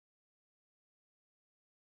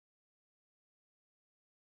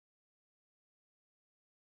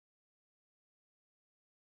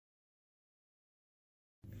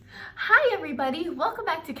Hi everybody, welcome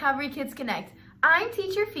back to Calvary Kids Connect. I'm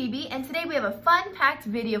Teacher Phoebe and today we have a fun-packed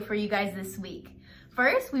video for you guys this week.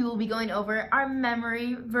 First, we will be going over our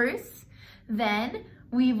memory verse. Then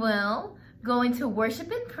we will go into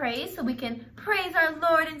worship and praise so we can praise our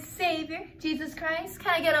Lord and Savior, Jesus Christ.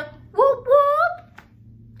 Can I get a whoop whoop?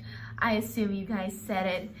 I assume you guys said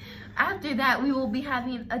it. After that, we will be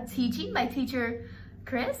having a teaching by Teacher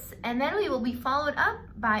Chris, and then we will be followed up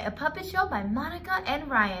by a puppet show by Monica and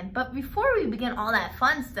Ryan. But before we begin all that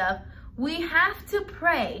fun stuff, we have to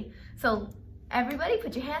pray. So everybody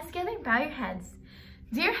put your hands together and bow your heads.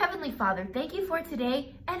 Dear Heavenly Father, thank you for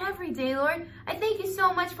today and every day, Lord. I thank you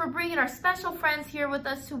so much for bringing our special friends here with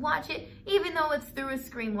us to watch it, even though it's through a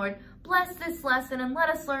screen, Lord. Bless this lesson and let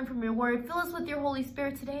us learn from your word. Fill us with your Holy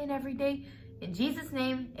Spirit today and every day. In Jesus'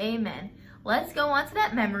 name, amen. Let's go on to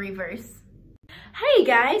that memory verse. Hey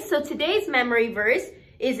guys, so today's memory verse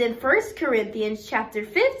is in 1 Corinthians chapter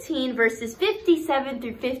 15, verses 57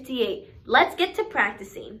 through 58. Let's get to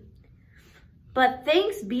practicing. But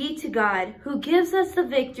thanks be to God, who gives us the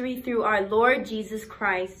victory through our Lord Jesus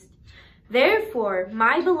Christ. Therefore,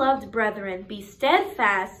 my beloved brethren, be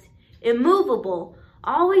steadfast, immovable,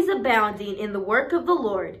 always abounding in the work of the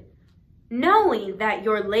Lord, knowing that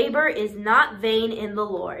your labor is not vain in the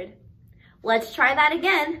Lord. Let's try that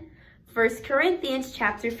again. 1 Corinthians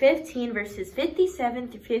chapter 15, verses 57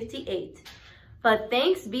 through 58. But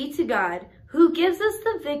thanks be to God, who gives us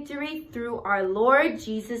the victory through our Lord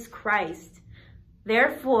Jesus Christ.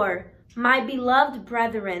 Therefore, my beloved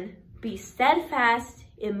brethren, be steadfast,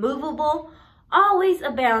 immovable, always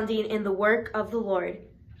abounding in the work of the Lord,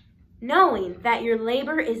 knowing that your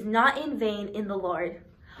labor is not in vain in the Lord.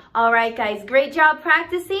 All right, guys, great job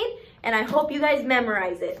practicing, and I hope you guys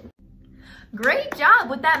memorize it. Great job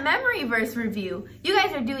with that memory verse review. You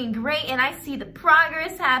guys are doing great and I see the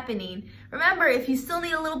progress happening. Remember, if you still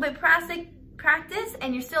need a little bit practice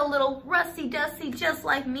and you're still a little rusty-dusty just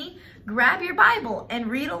like me, grab your Bible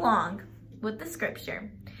and read along with the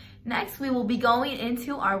scripture. Next, we will be going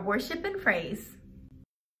into our worship and praise.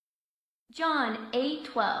 John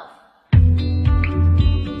 8:12.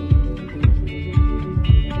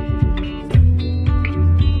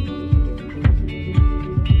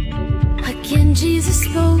 Again Jesus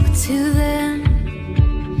spoke to them,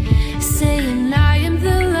 saying, I am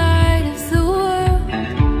the light of the world.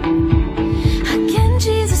 Again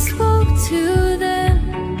Jesus spoke to them,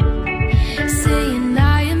 saying,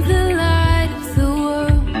 I am the light of the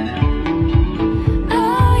world.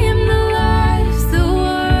 I am the light of the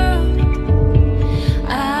world.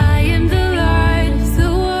 I am the light of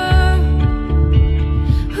the world.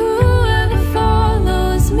 Whoever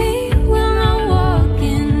follows me will not walk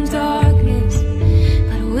in darkness,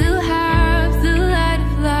 but will have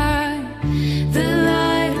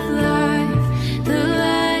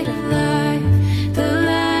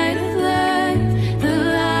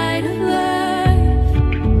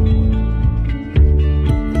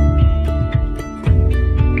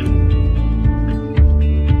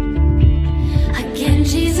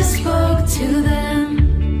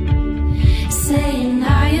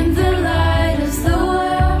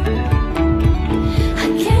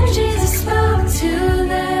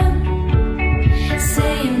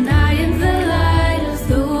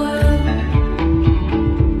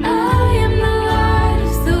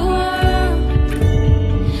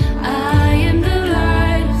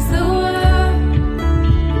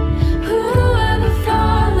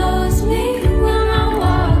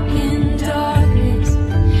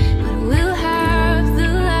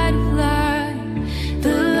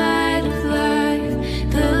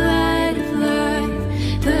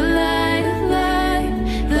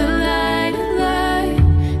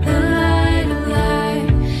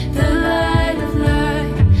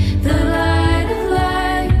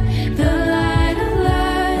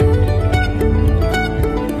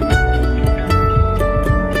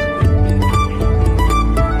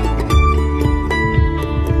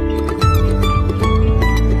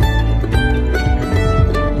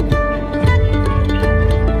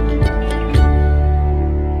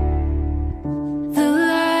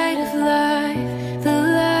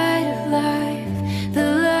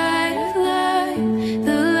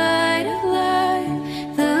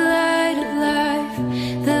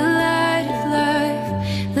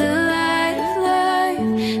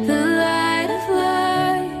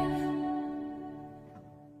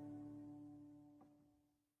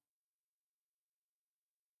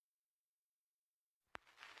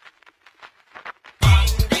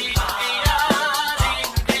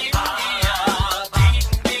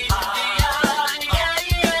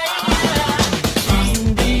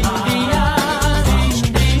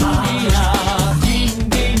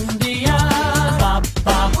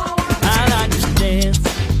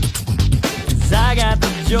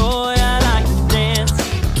joy, I like to dance.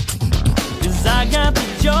 'Cause I got the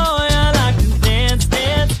joy, I like to dance,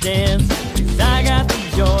 dance, dance. 'Cause I got the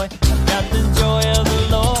joy, I've got the joy of the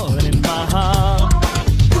Lord in my heart.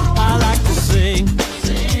 I like to sing,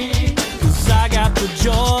 sing. 'Cause I got the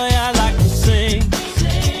joy, I like to sing,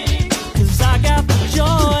 sing. 'Cause I got the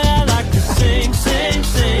joy, I like to sing, sing,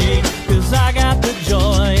 sing. 'Cause I got the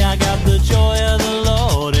joy, I got the joy of the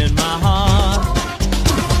Lord in my heart.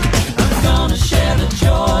 I'm gonna share the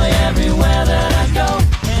joy everywhere that I go,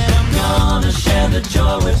 and I'm gonna share the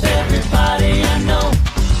joy with everybody I know.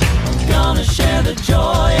 I'm gonna share the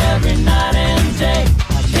joy every night and day.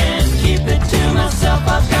 I can't keep it to myself,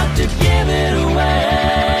 I've got to give it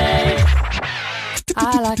away.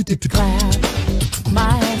 I like to clap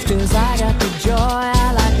my hands 'cause I got the joy. I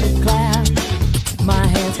like to clap my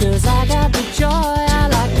hands 'cause I got the joy. I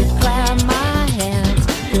like to clap my hands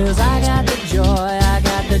 'cause I got the joy. I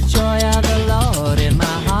got the joy of the Lord in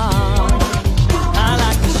my heart. I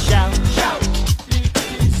like to shout, shout,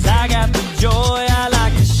 'cause I got the joy. I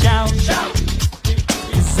like to shout, shout,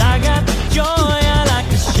 'cause I got the joy. I like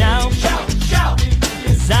to shout, shout, shout,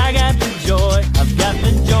 'cause I got the joy. I've got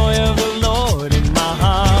the joy of the Lord in my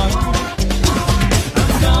heart.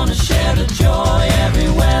 I'm gonna share the joy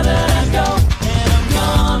everywhere that I go, and I'm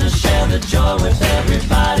gonna share the joy with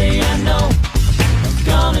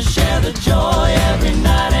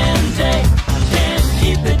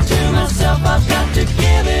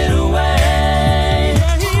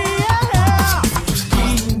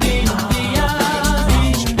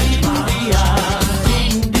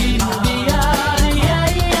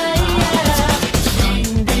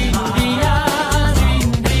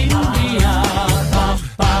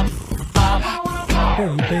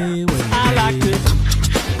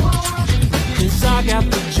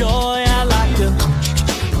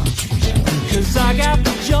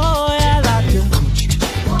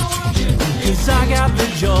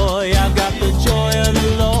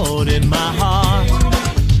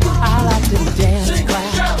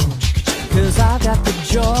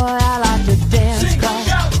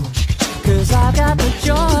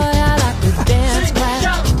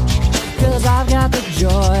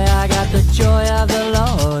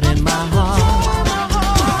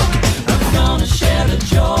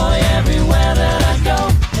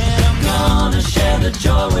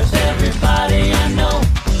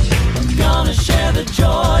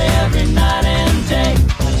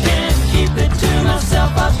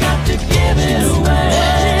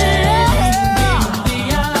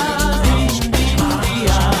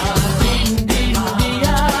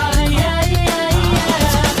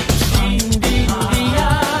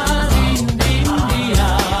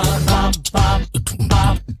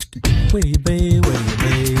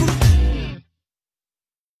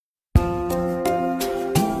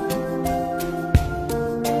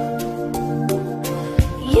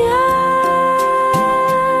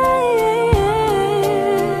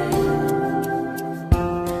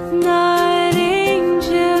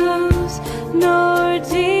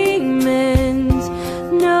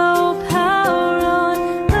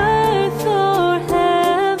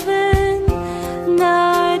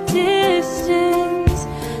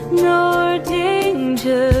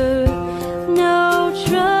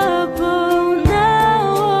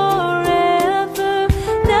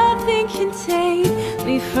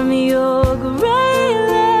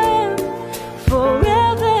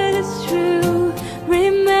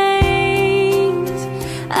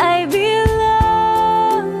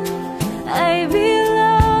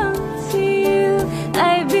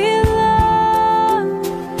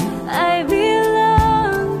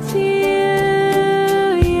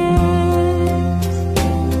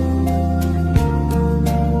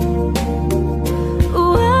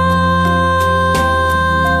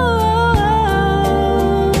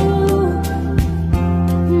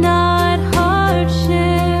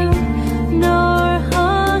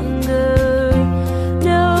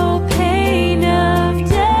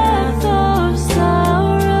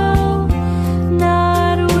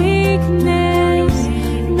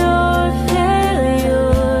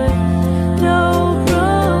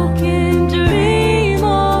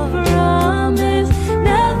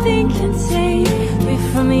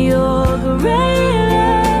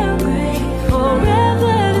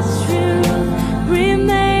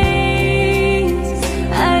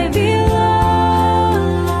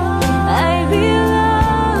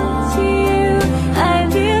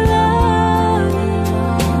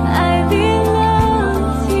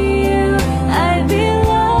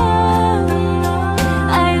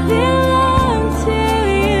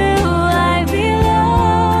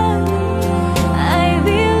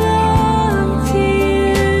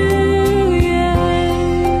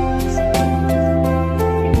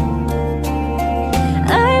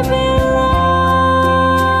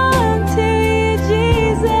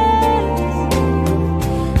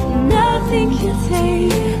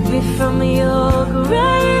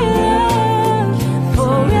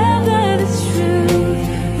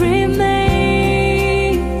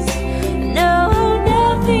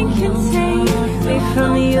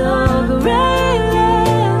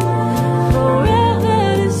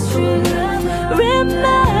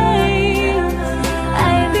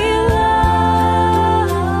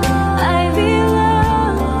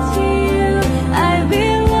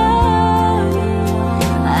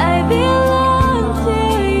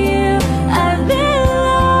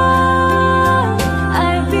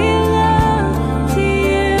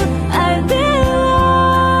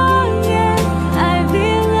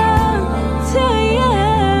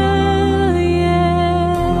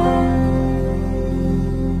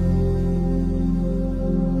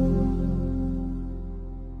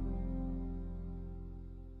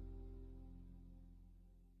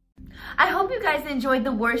I hope you guys enjoyed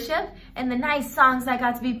the worship and the nice songs that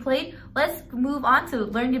got to be played. Let's move on to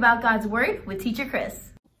learning about God's Word with Teacher Chris.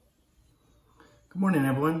 Good morning,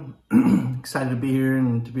 everyone. Excited to be here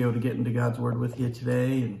and to be able to get into God's Word with you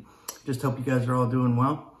today, and just hope you guys are all doing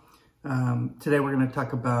well. Today we're going to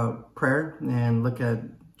talk about prayer and look at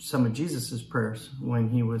some of Jesus's prayers when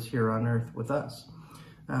he was here on earth with us.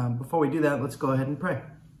 Before we do that, let's go ahead and pray.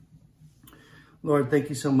 Lord, thank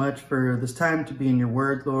you so much for this time to be in your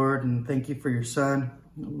Word, Lord, and thank you for your Son,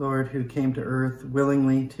 Lord, who came to earth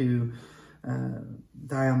willingly to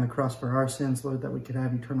die on the cross for our sins, Lord, that we could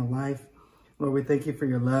have eternal life. Lord, we thank you for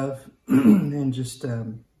your love and just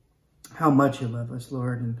how much you love us,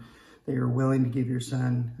 Lord, and that you're willing to give your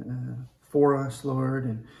Son for us, Lord,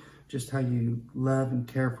 and just how you love and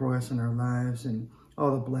care for us in our lives and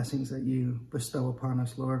all the blessings that you bestow upon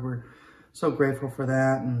us, Lord. We're so grateful for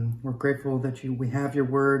that, and we're grateful that we have your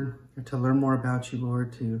Word to learn more about you,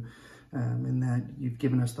 Lord, and that you've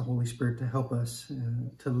given us the Holy Spirit to help us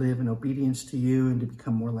to live in obedience to you and to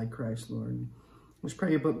become more like Christ, Lord. Just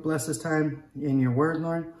pray you bless this time in your Word,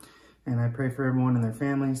 Lord. And I pray for everyone and their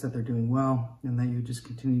families that they're doing well, and that you just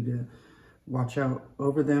continue to watch out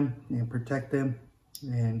over them and protect them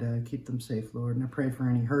and keep them safe, Lord. And I pray for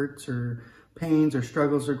any hurts or pains or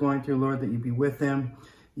struggles they're going through, Lord, that you be with them.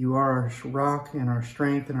 You are our rock and our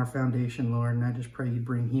strength and our foundation, Lord. And I just pray you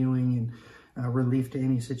bring healing and relief to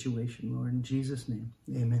any situation, Lord. In Jesus' name,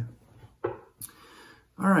 amen.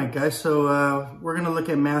 All right, guys, so we're going to look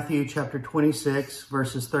at Matthew chapter 26,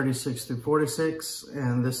 verses 36 through 46,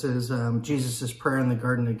 and this is Jesus' prayer in the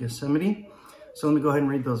Garden of Gethsemane. So let me go ahead and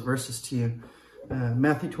read those verses to you.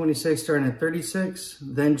 Matthew 26, starting at 36,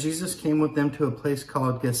 Then Jesus came with them to a place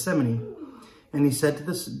called Gethsemane, and he said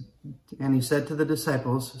to the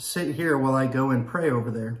disciples, Sit here while I go and pray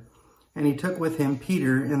over there. And he took with him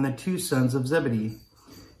Peter and the 2 sons of Zebedee,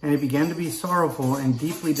 and he began to be sorrowful and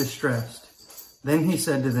deeply distressed. Then he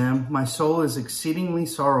said to them, My soul is exceedingly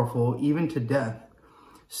sorrowful, even to death.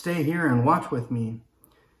 Stay here and watch with me.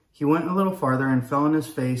 He went a little farther and fell on his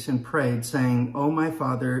face and prayed, saying, O my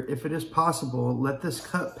Father, if it is possible, let this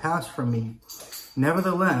cup pass from me.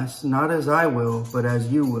 Nevertheless, not as I will, but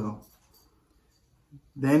as you will.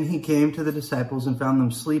 Then he came to the disciples and found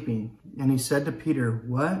them sleeping. And he said to Peter,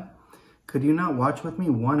 What? Could you not watch with me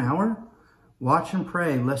 1 hour? Watch and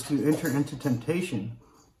pray, lest you enter into temptation.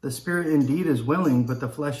 The spirit indeed is willing, but the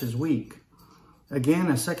flesh is weak. Again,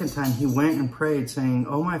 a second time he went and prayed, saying,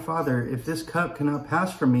 O my Father, if this cup cannot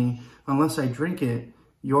pass from me unless I drink it,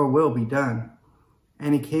 your will be done.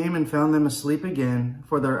 And he came and found them asleep again,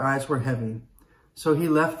 for their eyes were heavy. So he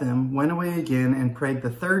left them, went away again, and prayed the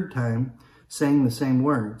 3rd time, saying the same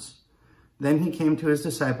words. Then he came to his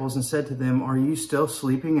disciples and said to them, Are you still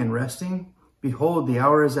sleeping and resting? Behold, the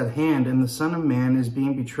hour is at hand, and the Son of Man is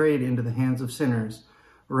being betrayed into the hands of sinners.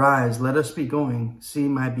 Rise, let us be going. See,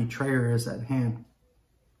 my betrayer is at hand.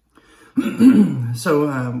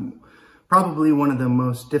 So probably one of the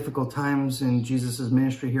most difficult times in Jesus'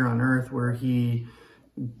 ministry here on earth, where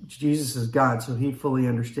Jesus is God, so he fully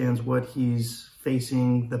understands what he's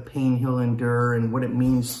facing, the pain he'll endure, and what it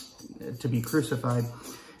means to be crucified.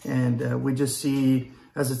 And we just see,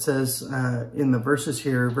 as it says in the verses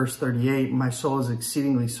here, verse 38, My soul is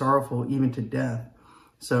exceedingly sorrowful, even to death.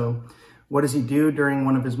 So what does he do during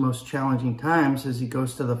one of his most challenging times? Is he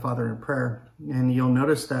goes to the Father in prayer. And you'll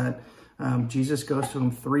notice that Jesus goes to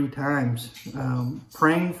him 3 times,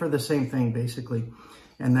 praying for the same thing, basically.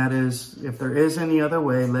 And that is, if there is any other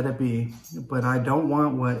way, let it be. But I don't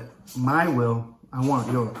want what my will, I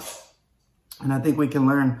want yours. And I think we can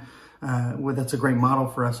learn, that's a great model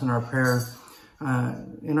for us in our prayer.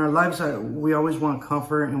 In our lives, we always want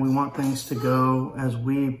comfort and we want things to go as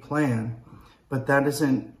we plan. But that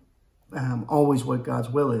isn't always what God's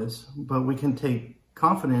will is, but we can take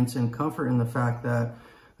confidence and comfort in the fact that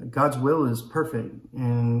God's will is perfect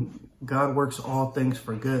and God works all things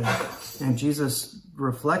for good. And Jesus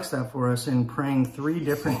reflects that for us in praying 3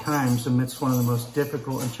 different times amidst one of the most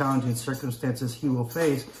difficult and challenging circumstances he will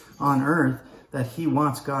face on earth, that he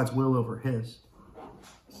wants God's will over his.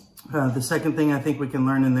 The second thing I think we can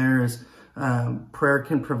learn in there is prayer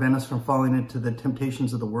can prevent us from falling into the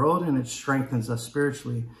temptations of the world, and it strengthens us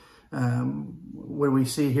spiritually. What we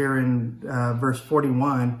see here in verse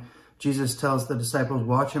 41, Jesus tells the disciples,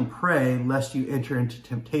 watch and pray lest you enter into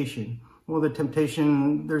temptation. Well, the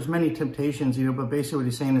temptation, there's many temptations, but basically what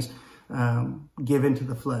he's saying is give into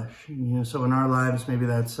the flesh. So in our lives, maybe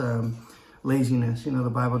that's laziness. The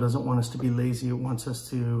Bible doesn't want us to be lazy. It wants us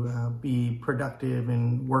to be productive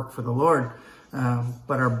and work for the Lord.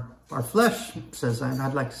 But our flesh says,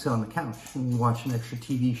 I'd like to sit on the couch and watch an extra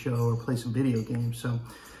TV show or play some video games. So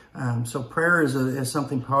So prayer is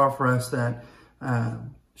something powerful for us that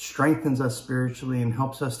strengthens us spiritually and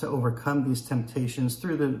helps us to overcome these temptations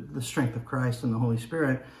through the strength of Christ and the Holy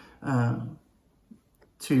Spirit,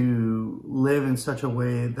 to live in such a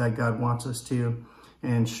way that God wants us to,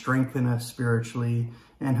 and strengthen us spiritually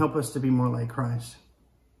and help us to be more like Christ.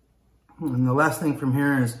 And the last thing from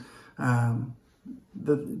here is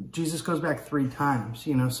Jesus goes back 3 times,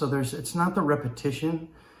 so it's not the repetition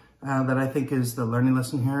that I think is the learning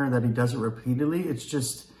lesson here, that he does it repeatedly. It's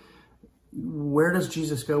just, where does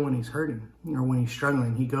Jesus go when he's hurting or when he's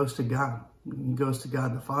struggling? He goes to God. He goes to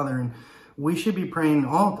God the Father. And we should be praying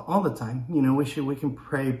all the time. We can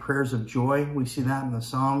pray prayers of joy. We see that in the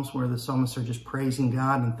Psalms, where the psalmists are just praising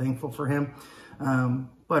God and thankful for him.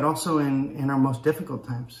 But also in our most difficult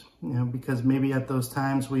times, because maybe at those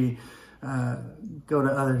times we go to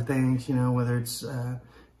other things, whether it's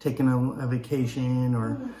taking a vacation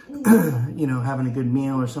or, having a good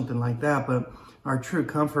meal or something like that. But our true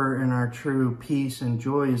comfort and our true peace and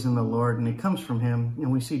joy is in the Lord, and it comes from him.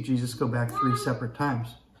 And we see Jesus go back 3 separate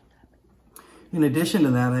times. In addition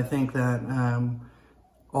to that, I think that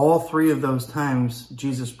all 3 of those times,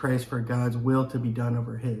 Jesus prays for God's will to be done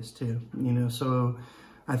over his too. So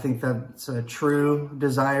I think that's a true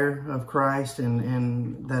desire of Christ,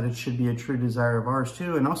 and that it should be a true desire of ours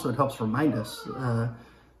too. And also it helps remind us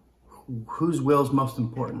whose will is most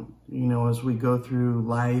important, as we go through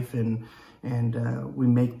life and we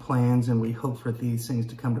make plans and we hope for these things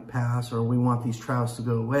to come to pass, or we want these trials to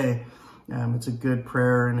go away. It's a good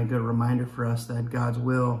prayer and a good reminder for us that God's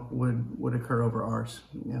will would occur over ours,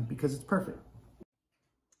 because it's perfect.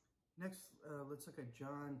 Next, let's look at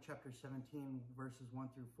John chapter 17, verses 1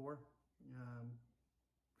 through 4.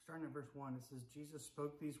 Starting at verse 1, it says, Jesus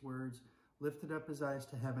spoke these words, lifted up his eyes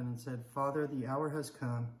to heaven, and said, Father, the hour has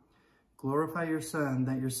come. Glorify your Son,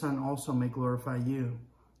 that your Son also may glorify you,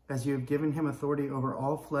 as you have given him authority over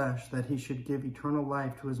all flesh, that he should give eternal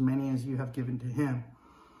life to as many as you have given to him.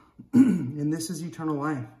 And this is eternal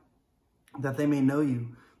life, that they may know you,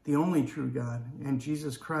 the only true God, and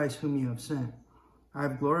Jesus Christ, whom you have sent. I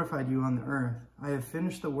have glorified you on the earth. I have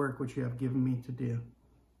finished the work which you have given me to do.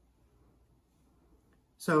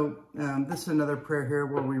 So this is another prayer here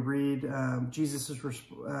where we read Jesus is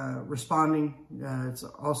responding. It's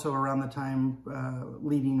also around the time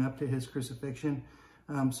leading up to his crucifixion.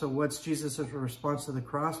 So what's Jesus' response to the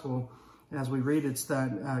cross? Well, as we read, it's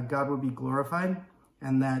that God would be glorified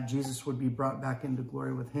and that Jesus would be brought back into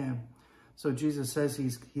glory with him. So Jesus says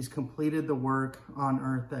he's completed the work on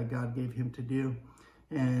earth that God gave him to do.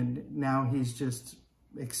 And now he's just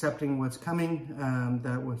accepting what's coming,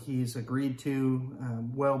 that what he's agreed to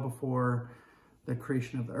well before the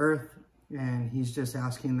creation of the earth. And he's just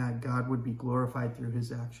asking that God would be glorified through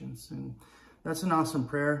his actions. And that's an awesome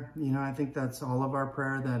prayer. I think that's all of our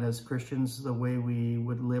prayer, that as Christians, the way we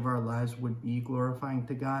would live our lives would be glorifying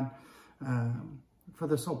to God, for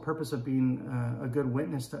the sole purpose of being a good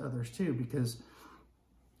witness to others too. Because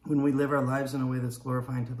when we live our lives in a way that's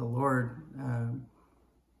glorifying to the Lord,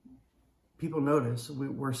 people notice.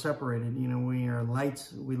 We're separated. We are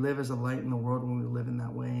lights. We live as a light in the world when we live in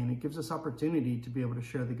that way, and it gives us opportunity to be able to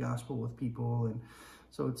share the gospel with people. And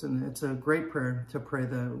so it's a great prayer to pray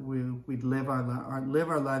that we'd live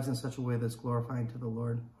our lives in such a way that's glorifying to the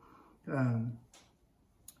Lord, and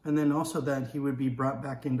then also that he would be brought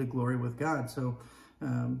back into glory with God. So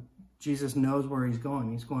Jesus knows where he's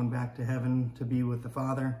going. He's going back to heaven to be with the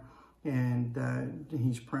Father. And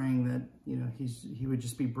he's praying that, he would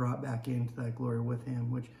just be brought back into that glory with him,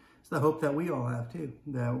 which is the hope that we all have too,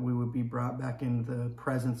 that we would be brought back into the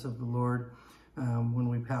presence of the Lord when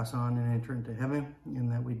we pass on and enter into heaven,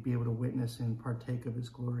 and that we'd be able to witness and partake of his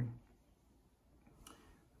glory.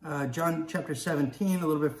 John chapter 17, a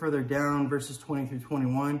little bit further down, verses 20 through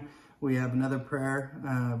 21, we have another prayer.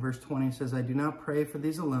 Verse 20 says, I do not pray for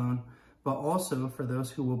these alone, but also for those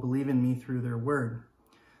who will believe in me through their word,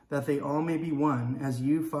 that they all may be one, as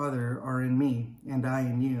you, Father, are in me, and I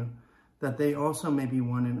in you, that they also may be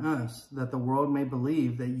one in us, that the world may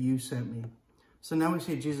believe that you sent me. So now we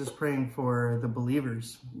see Jesus praying for the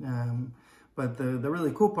believers. But the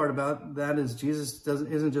really cool part about that is Jesus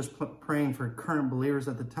isn't just praying for current believers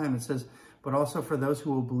at the time. It says, but also for those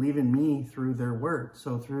who will believe in me through their word.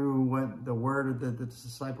 So through what the word that the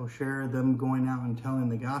disciples share, them going out and telling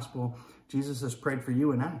the gospel, Jesus has prayed for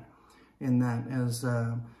you and I, in that as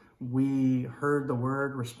we heard the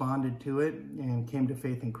word, responded to it, and came to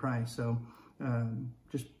faith in Christ. So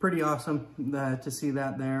just pretty awesome to see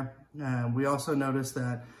that there. We also notice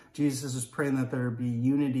that Jesus is praying that there be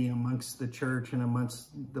unity amongst the church and amongst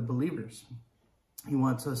the believers. He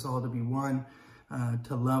wants us all to be one,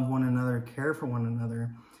 to love one another, care for one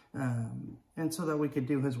another, and so that we could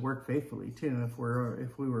do his work faithfully too.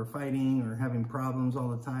 If we were fighting or having problems all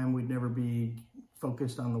the time, we'd never be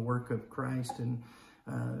focused on the work of Christ and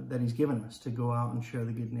that he's given us to go out and share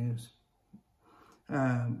the good news.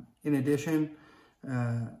 In addition,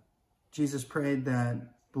 Jesus prayed that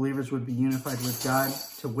believers would be unified with God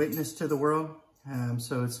to witness to the world.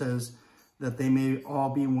 So it says that they may all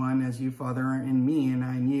be one as you, Father, are in me and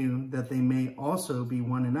I in you, that they may also be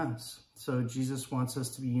one in us. So Jesus wants us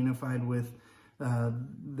to be unified with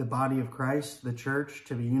the body of Christ, the church,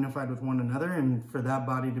 to be unified with one another, and for that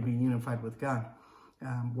body to be unified with God.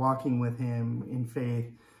 Walking with him in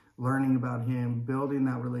faith, learning about him, building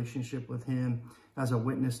that relationship with him as a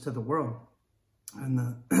witness to the world.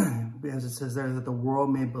 And as it says there, that the world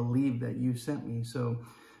may believe that you sent me. So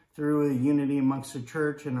through the unity amongst the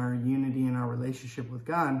church and our unity in our relationship with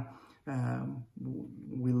God,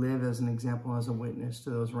 we live as an example, as a witness to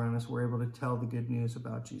those around us. We're able to tell the good news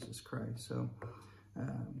about Jesus Christ.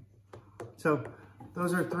 So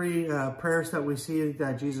those are three prayers that we see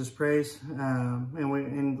that Jesus prays,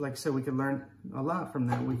 and like I said, we can learn a lot from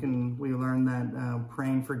that. We learn that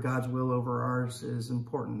praying for God's will over ours is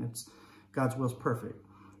important. God's will is perfect.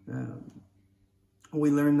 We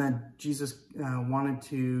learn that Jesus wanted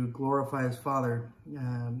to glorify his Father,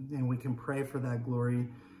 and we can pray for that glory,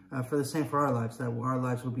 for the same for our lives, that our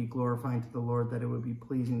lives would be glorifying to the Lord, that it would be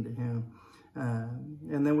pleasing to him.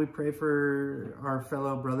 And then we pray for our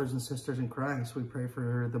fellow brothers and sisters in Christ. We pray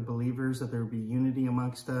for the believers, that there would be unity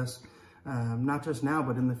amongst us, not just now,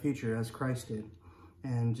 but in the future, as Christ did.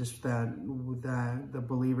 And just that the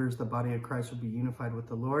believers, the body of Christ, would be unified with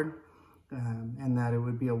the Lord, and that it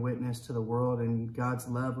would be a witness to the world, and God's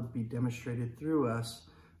love would be demonstrated through us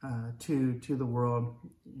to the world,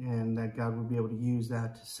 and that God would be able to use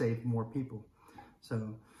that to save more people.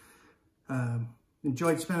 So,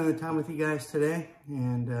 enjoyed spending the time with you guys today,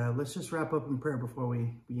 and let's just wrap up in prayer before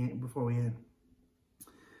we end.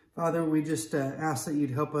 Father, we just ask that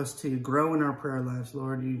you'd help us to grow in our prayer lives,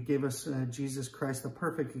 Lord. You gave us Jesus Christ, the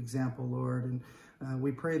perfect example, Lord, and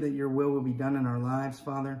we pray that your will be done in our lives,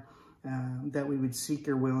 Father, that we would seek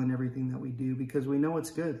your will in everything that we do, because we know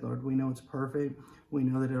it's good, Lord. We know it's perfect. We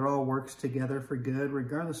know that it all works together for good,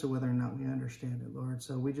 regardless of whether or not we understand it, Lord.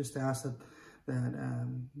 So we just ask that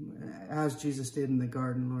as Jesus did in the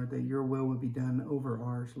garden, Lord, that your will would be done over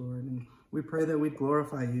ours, Lord. And we pray that we'd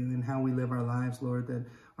glorify you in how we live our lives, Lord, that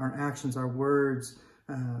our actions, our words,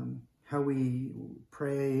 how we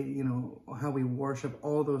pray, how we worship,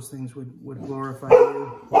 all those things would glorify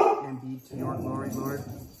you and be to your glory, Lord.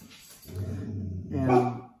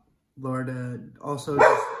 And Lord, also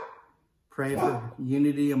just pray for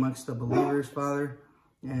unity amongst the believers, Father.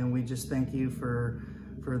 And we just thank you for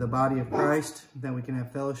the body of Christ, that we can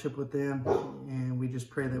have fellowship with them. And we just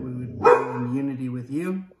pray that we would be in unity with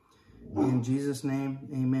you. In Jesus' name,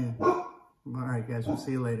 amen. All right, guys, we'll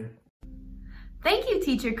see you later. Thank you,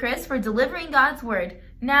 Teacher Chris, for delivering God's word.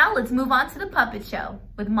 Now let's move on to the puppet show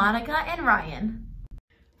with Monica and Ryan.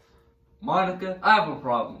 Monica, I have a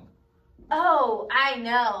problem. Oh, I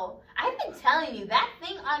know. I've been telling you, that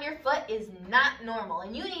thing on your foot is not normal,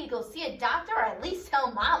 and you need to go see a doctor or at least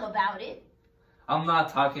tell Mom about it. I'm not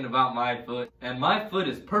talking about my foot, and my foot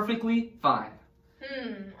is perfectly fine.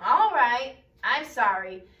 All right. I'm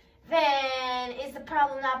sorry. Then, is the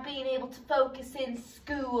problem not being able to focus in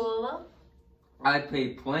school? I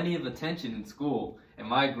pay plenty of attention in school, and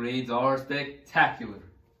my grades are spectacular.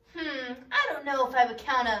 I don't know if I would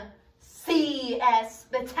count a C as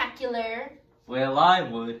spectacular. Well, I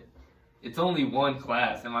would. It's only one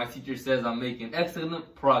class, and my teacher says I'm making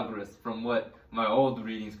excellent progress from what my old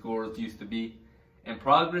reading scores used to be. And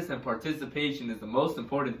progress and participation is the most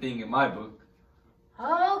important thing in my book.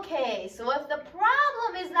 Okay, so if the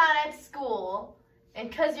problem is not at school, and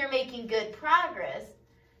because you're making good progress,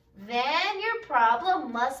 then your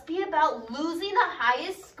problem must be about losing the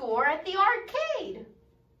highest score at the arcade.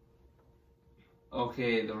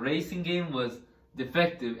 Okay, the racing game was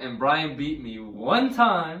defective and Brian beat me one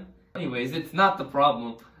time. Anyways, it's not the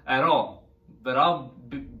problem at all. But I'll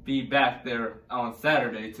be back there on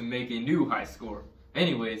Saturday to make a new high score.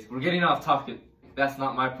 Anyways, we're getting off topic. That's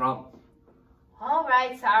not my problem. All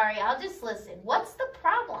right, sorry. I'll just listen. What's the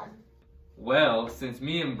problem? Well, since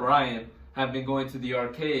me and Brian have been going to the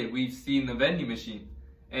arcade, we've seen the vending machine.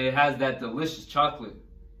 And it has that delicious chocolate.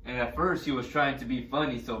 And at first he was trying to be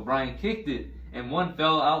funny, so Brian kicked it. And one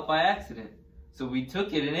fell out by accident. So we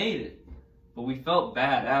took it and ate it. But we felt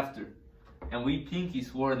bad after. And we pinky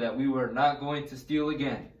swore that we were not going to steal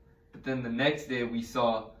again. But then the next day we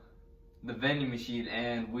saw the vending machine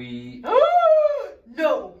and we...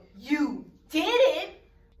 No, you didn't!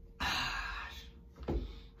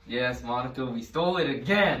 Yes, Monica, we stole it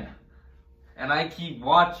again. And I keep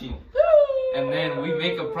watching. And then we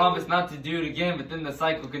make a promise not to do it again, but then the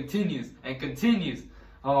cycle continues and continues.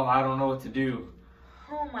 Oh, I don't know what to do.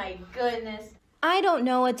 Oh my goodness. I don't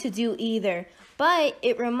know what to do either, but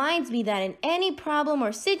it reminds me that in any problem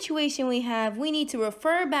or situation we have, we need to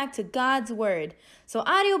refer back to God's Word. So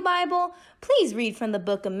Audio Bible, please read from the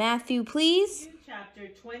book of Matthew, please. Chapter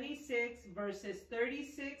 26, verses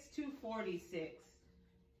 36 to 46.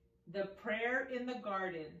 The prayer in the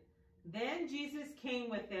garden. Then Jesus came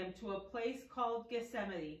with them to a place called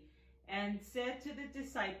Gethsemane and said to the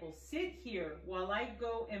disciples, "Sit here while I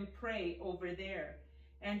go and pray over there."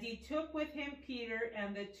 And he took with him Peter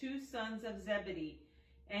and the 2 sons of Zebedee,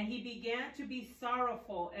 and he began to be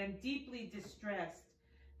sorrowful and deeply distressed.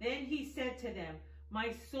 Then he said to them,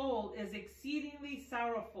 "My soul is exceedingly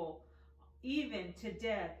sorrowful, even to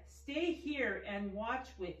death. Stay here and watch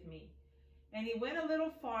with me." And he went a little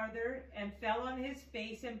farther and fell on his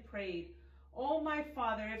face and prayed, "Oh, my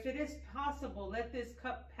Father, if it is possible, let this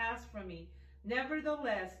cup pass from me.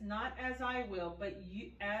 Nevertheless, not as I will, but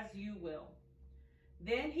as you will."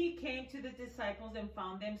 Then he came to the disciples and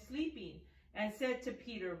found them sleeping, and said to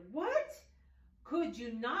Peter, "What? Could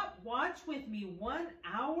you not watch with me 1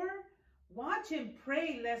 hour? Watch and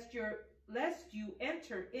pray lest you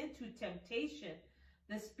enter into temptation.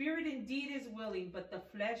 The spirit indeed is willing, but the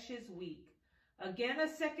flesh is weak." Again a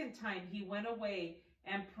second time he went away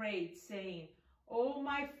and prayed, saying, "Oh,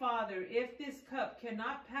 my Father, if this cup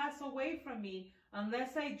cannot pass away from me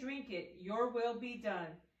unless I drink it, your will be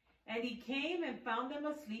done." And he came and found them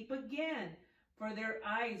asleep again, for their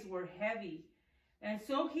eyes were heavy. And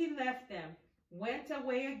so he left them, went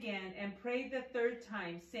away again, and prayed the 3rd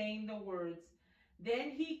time, saying the words. Then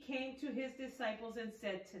he came to his disciples and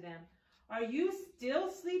said to them, "Are you still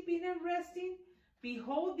sleeping and resting?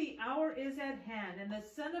 Behold, the hour is at hand, and the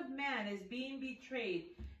Son of Man is being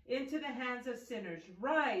betrayed into the hands of sinners.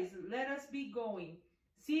 Rise, let us be going.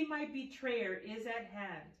 See, my betrayer is at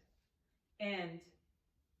hand." End.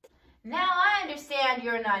 Now I understand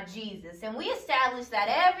you're not Jesus, and we established that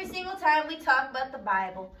every single time we talk about the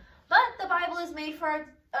Bible. But the Bible is made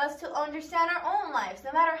for us to understand our own lives,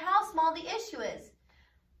 no matter how small the issue is.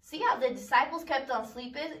 See how the disciples kept on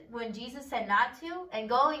sleeping when Jesus said not to and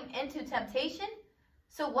going into temptation?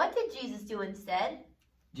 So what did Jesus do instead?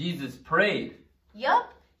 Jesus prayed.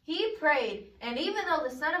 Yup, he prayed. And even though the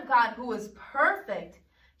Son of God, who was perfect,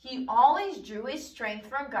 he always drew his strength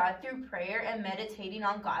from God through prayer and meditating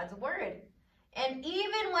on God's word. And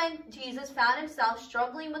even when Jesus found himself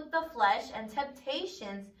struggling with the flesh and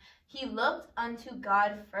temptations, he looked unto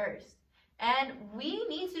God first. And we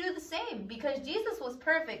need to do the same because Jesus was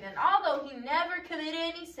perfect. And although he never committed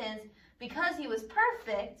any sins, because he was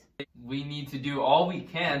perfect, we need to do all we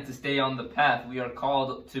can to stay on the path we are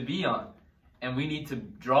called to be on. And we need to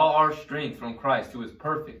draw our strength from Christ, who is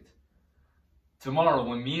perfect. Tomorrow,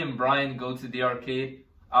 when me and Brian go to the arcade,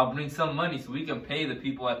 I'll bring some money so we can pay the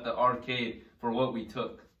people at the arcade for what we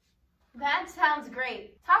took. That sounds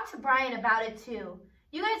great. Talk to Brian about it too.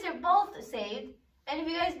 You guys are both saved, and if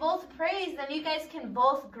you guys both praise, then you guys can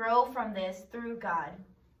both grow from this through God.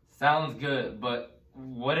 Sounds good, but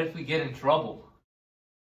what if we get in trouble?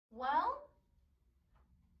 Well,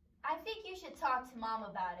 I think you should talk to Mom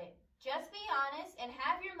about it. Just be honest and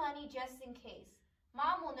have your money just in case.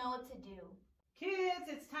 Mom will know what to do. Kids,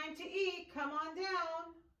 it's time to eat. Come on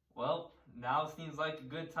down. Well, now seems like a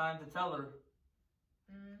good time to tell her.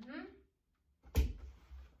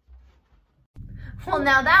 Well,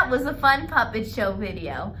 now that was a fun puppet show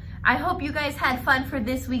video. I hope you guys had fun for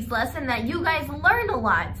this week's lesson, that you guys learned a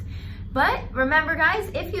lot. But remember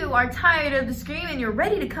guys, if you are tired of the screen and you're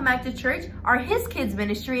ready to come back to church, our His Kids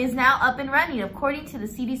ministry is now up and running according to the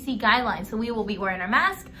CDC guidelines. So we will be wearing our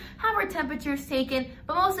mask, have our temperatures taken,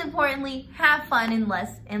 but most importantly, have fun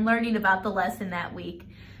and learning about the lesson that week.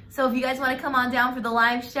 So if you guys want to come on down for the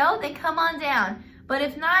live show, then come on down. But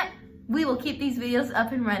if not, we will keep these videos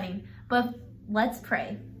up and running. But let's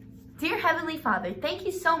pray. Dear Heavenly Father, thank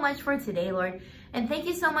you so much for today, Lord. And thank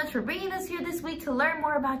you so much for bringing us here this week to learn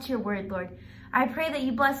more about your word, Lord. I pray that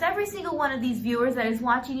you bless every single one of these viewers that is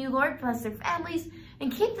watching you, Lord. Bless their families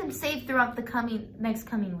and keep them safe throughout the next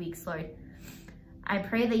coming weeks, Lord. I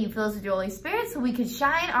pray that you fill us with your Holy Spirit so we could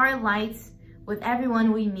shine our lights with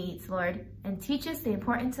everyone we meet, Lord, and teach us the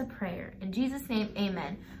importance of prayer. In Jesus' name,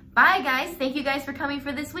 amen. Bye, guys. Thank you guys for coming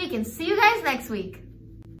for this week, and see you guys next week.